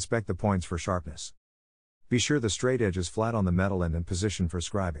 always inspect the points for sharpness. Be sure the straight edge is flat on the metal and in position for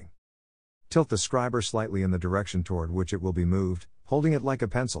scribing. Tilt the scriber slightly in the direction toward which it will be moved, holding it like a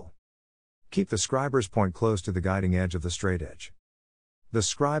pencil. Keep the scriber's point close to the guiding edge of the straight edge. The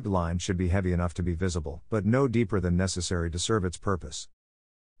scribed line should be heavy enough to be visible, but no deeper than necessary to serve its purpose.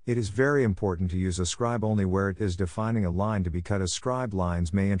 It is very important to use a scribe only where it is defining a line to be cut, as scribed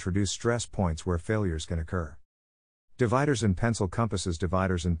lines may introduce stress points where failures can occur. Dividers and pencil compasses.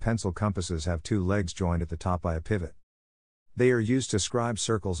 Dividers and pencil compasses have two legs joined at the top by a pivot. They are used to scribe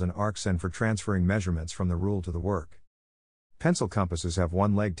circles and arcs and for transferring measurements from the rule to the work. Pencil compasses have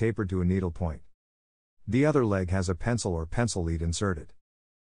one leg tapered to a needle point. The other leg has a pencil or pencil lead inserted.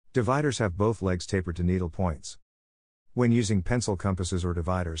 Dividers have both legs tapered to needle points. When using pencil compasses or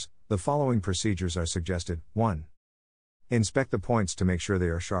dividers, the following procedures are suggested. 1. Inspect the points to make sure they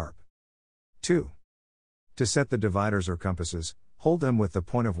are sharp. 2. To set the dividers or compasses, hold them with the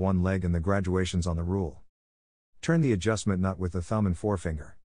point of one leg and the graduations on the rule. Turn the adjustment nut with the thumb and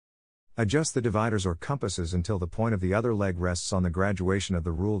forefinger. Adjust the dividers or compasses until the point of the other leg rests on the graduation of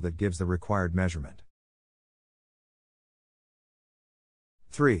the rule that gives the required measurement.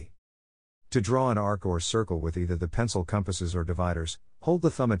 3. To draw an arc or circle with either the pencil compasses or dividers, hold the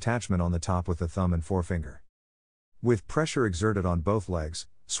thumb attachment on the top with the thumb and forefinger. With pressure exerted on both legs,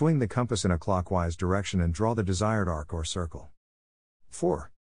 swing the compass in a clockwise direction and draw the desired arc or circle.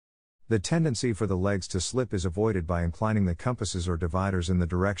 4. The tendency for the legs to slip is avoided by inclining the compasses or dividers in the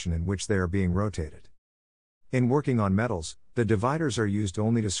direction in which they are being rotated. In working on metals, the dividers are used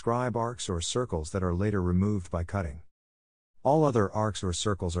only to scribe arcs or circles that are later removed by cutting. All other arcs or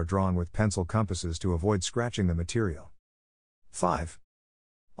circles are drawn with pencil compasses to avoid scratching the material. 5.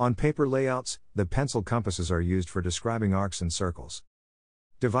 On paper layouts, the pencil compasses are used for describing arcs and circles.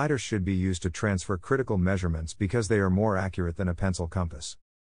 Dividers should be used to transfer critical measurements because they are more accurate than a pencil compass.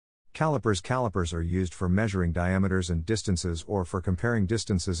 Calipers are used for measuring diameters and distances or for comparing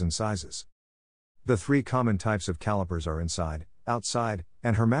distances and sizes. The three common types of calipers are inside, outside,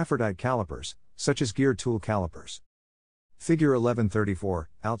 and hermaphrodite calipers, such as gear tool calipers. Figure 1134,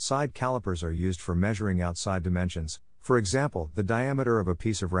 outside calipers are used for measuring outside dimensions, for example, the diameter of a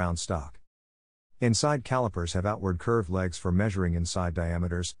piece of round stock. Inside calipers have outward curved legs for measuring inside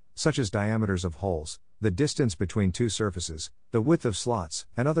diameters, such as diameters of holes, the distance between two surfaces, the width of slots,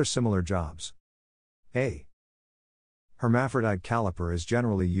 and other similar jobs. A hermaphrodite caliper is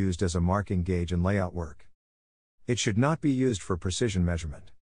generally used as a marking gauge in layout work. It should not be used for precision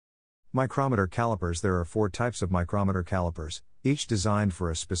measurement. Micrometer calipers. There are four types of micrometer calipers, each designed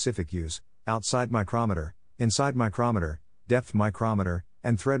for a specific use: outside micrometer, inside micrometer, depth micrometer,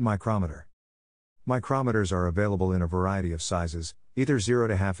 and thread micrometer. Micrometers are available in a variety of sizes, either 0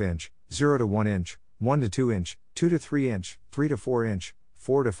 to ½ inch, 0 to 1 inch, 1 to 2 inch, 2 to 3 inch, 3 to 4 inch,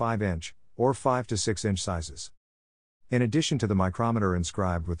 4 to 5 inch, or 5 to 6 inch sizes. In addition to the micrometer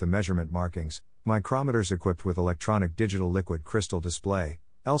inscribed with the measurement markings, micrometers equipped with electronic digital liquid crystal display,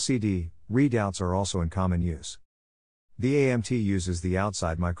 LCD, readouts are also in common use. The AMT uses the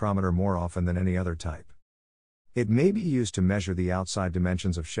outside micrometer more often than any other type. It may be used to measure the outside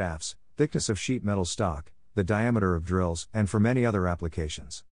dimensions of shafts, thickness of sheet metal stock, the diameter of drills, and for many other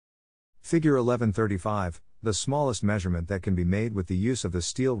applications. Figure 1135, the smallest measurement that can be made with the use of the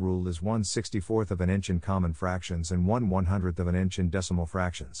steel rule is 1/64 of an inch in common fractions and 1/100th of an inch in decimal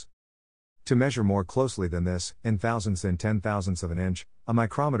fractions. To measure more closely than this, in thousandths and 10,000ths of an inch, a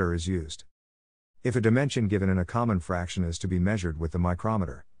micrometer is used. If a dimension given in a common fraction is to be measured with the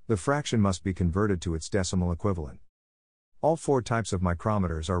micrometer, the fraction must be converted to its decimal equivalent. All four types of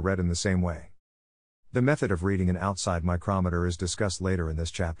micrometers are read in the same way. The method of reading an outside micrometer is discussed later in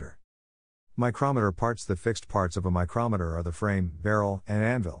this chapter. Micrometer parts. The fixed parts of a micrometer are the frame, barrel, and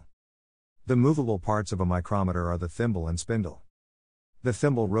anvil. The movable parts of a micrometer are the thimble and spindle. The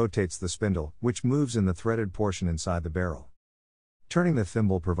thimble rotates the spindle, which moves in the threaded portion inside the barrel. Turning the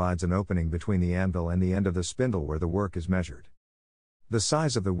thimble provides an opening between the anvil and the end of the spindle where the work is measured. The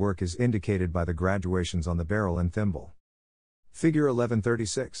size of the work is indicated by the graduations on the barrel and thimble. Figure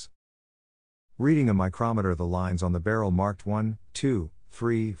 1136. Reading a micrometer. The lines on the barrel marked 1, 2,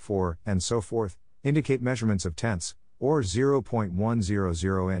 3, 4, and so forth, indicate measurements of tenths, or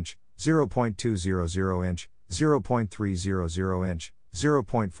 0.100 inch, 0.200 inch, 0.300 inch,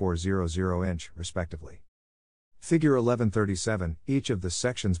 0.400 inch, respectively. Figure 1137, each of the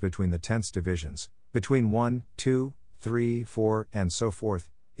sections between the tenths divisions, between 1, 2, 3, 4, and so forth,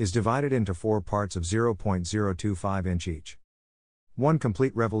 is divided into four parts of 0.025 inch each. One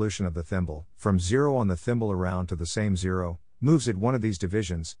complete revolution of the thimble, from 0 on the thimble around to the same 0, moves at one of these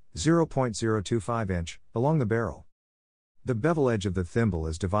divisions, 0.025 inch, along the barrel. The bevel edge of the thimble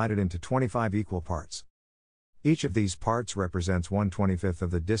is divided into 25 equal parts. Each of these parts represents 1/25th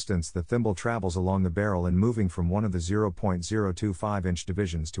of the distance the thimble travels along the barrel in moving from one of the 0.025 inch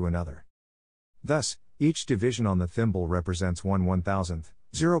divisions to another. Thus, each division on the thimble represents 1/1000th,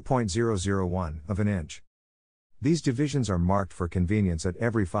 0.001 of an inch. These divisions are marked for convenience at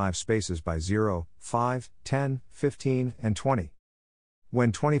every 5 spaces by 0, 5, 10, 15, and 20.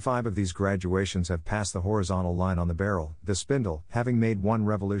 When 25 of these graduations have passed the horizontal line on the barrel, the spindle, having made one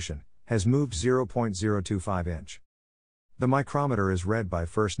revolution, has moved 0.025 inch. The micrometer is read by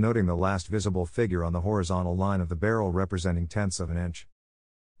first noting the last visible figure on the horizontal line of the barrel representing tenths of an inch.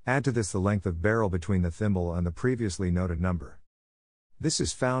 Add to this the length of barrel between the thimble and the previously noted number. This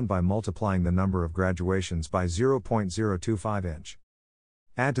is found by multiplying the number of graduations by 0.025 inch.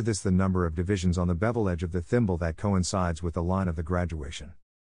 Add to this the number of divisions on the bevel edge of the thimble that coincides with the line of the graduation.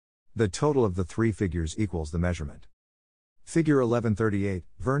 The total of the three figures equals the measurement. Figure 1138,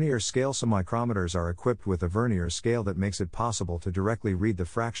 vernier scale. Some micrometers are equipped with a vernier scale that makes it possible to directly read the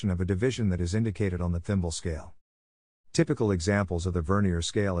fraction of a division that is indicated on the thimble scale. Typical examples of the vernier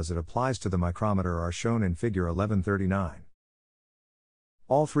scale as it applies to the micrometer are shown in Figure 1139.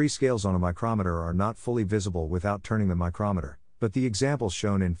 All three scales on a micrometer are not fully visible without turning the micrometer, but the examples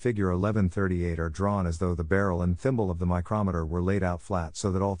shown in Figure 1138 are drawn as though the barrel and thimble of the micrometer were laid out flat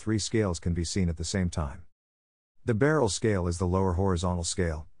so that all three scales can be seen at the same time. The barrel scale is the lower horizontal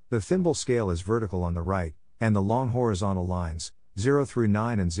scale, the thimble scale is vertical on the right, and the long horizontal lines, 0 through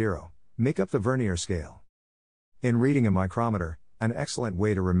 9 and 0, make up the vernier scale. In reading a micrometer, an excellent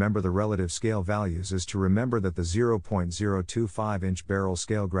way to remember the relative scale values is to remember that the 0.025 inch barrel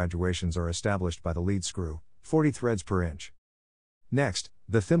scale graduations are established by the lead screw, 40 threads per inch. Next,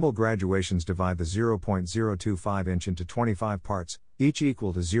 The thimble graduations divide the 0.025 inch into 25 parts, each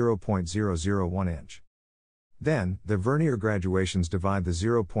equal to 0.001 inch. Then, the vernier graduations divide the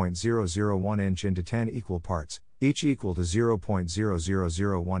 0.001 inch into 10 equal parts, each equal to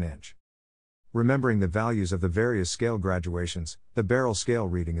 0.0001 inch. Remembering the values of the various scale graduations, the barrel scale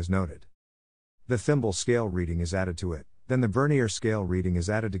reading is noted. The thimble scale reading is added to it, then the vernier scale reading is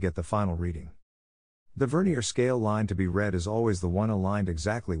added to get the final reading. The vernier scale line to be read is always the one aligned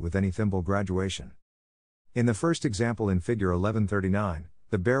exactly with any thimble graduation. In the first example in Figure 1139,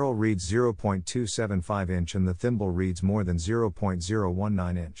 the barrel reads 0.275 inch and the thimble reads more than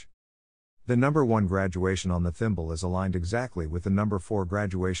 0.019 inch. The number 1 graduation on the thimble is aligned exactly with the number 4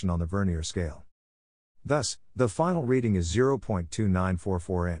 graduation on the vernier scale. Thus, the final reading is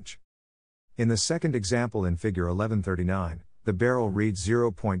 0.2944 inch. In the second example in Figure 1139, the barrel reads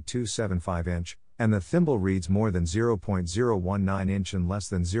 0.275 inch, and the thimble reads more than 0.019 inch and less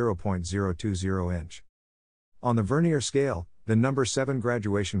than 0.020 inch. On the vernier scale, the number 7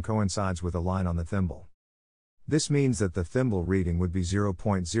 graduation coincides with a line on the thimble. This means that the thimble reading would be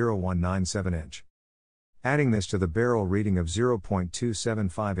 0.0197 inch. Adding this to the barrel reading of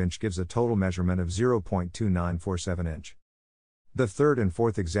 0.275 inch gives a total measurement of 0.2947 inch. The third and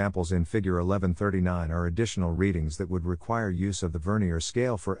fourth examples in Figure 1139 are additional readings that would require use of the vernier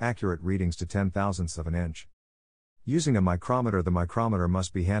scale for accurate readings to 10,000ths of an inch. Using a micrometer, the micrometer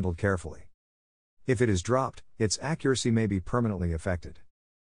must be handled carefully. If it is dropped, its accuracy may be permanently affected.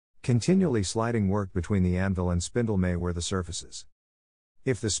 Continually sliding work between the anvil and spindle may wear the surfaces.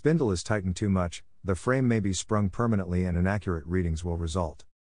 If the spindle is tightened too much, the frame may be sprung permanently and inaccurate readings will result.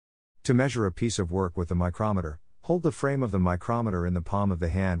 To measure a piece of work with the micrometer, hold the frame of the micrometer in the palm of the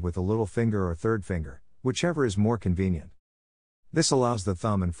hand with the little finger or third finger, whichever is more convenient. This allows the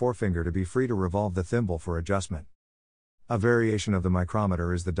thumb and forefinger to be free to revolve the thimble for adjustment. A variation of the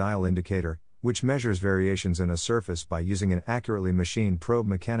micrometer is the dial indicator, which measures variations in a surface by using an accurately machined probe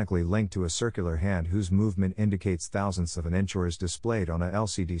mechanically linked to a circular hand whose movement indicates thousandths of an inch or is displayed on a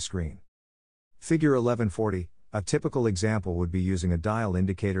LCD screen. Figure 1140, a typical example would be using a dial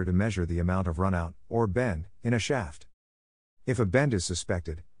indicator to measure the amount of runout, or bend, in a shaft. If a bend is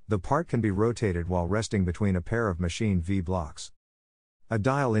suspected, the part can be rotated while resting between a pair of machined V-blocks. A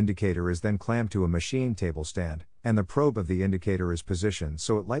dial indicator is then clamped to a machine table stand, and the probe of the indicator is positioned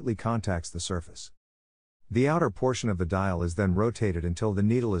so it lightly contacts the surface. The outer portion of the dial is then rotated until the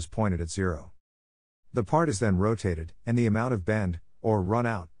needle is pointed at 0. The part is then rotated, and the amount of bend, or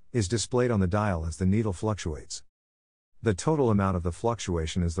runout, is displayed on the dial as the needle fluctuates. The total amount of the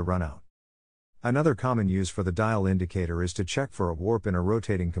fluctuation is the runout. Another common use for the dial indicator is to check for a warp in a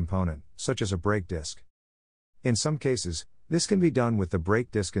rotating component, such as a brake disc. In some cases, this can be done with the brake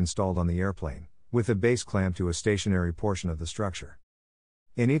disc installed on the airplane, with the base clamped to a stationary portion of the structure.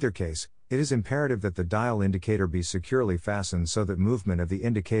 In either case, it is imperative that the dial indicator be securely fastened so that movement of the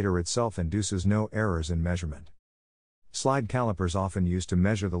indicator itself induces no errors in measurement. Slide calipers often used to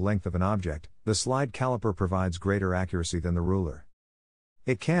measure the length of an object. The slide caliper provides greater accuracy than the ruler.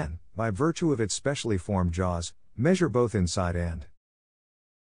 It can, by virtue of its specially formed jaws, measure both inside and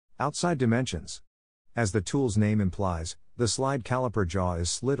outside dimensions. As the tool's name implies, the slide caliper jaw is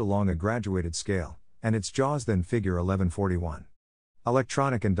slid along a graduated scale, and its jaws then Figure 1141.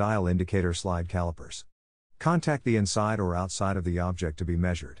 Electronic and dial indicator slide calipers contact the inside or outside of the object to be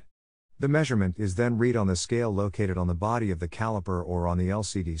measured. The measurement is then read on the scale located on the body of the caliper or on the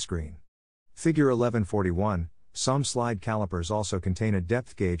LCD screen. Figure 1141, some slide calipers also contain a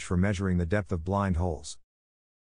depth gauge for measuring the depth of blind holes.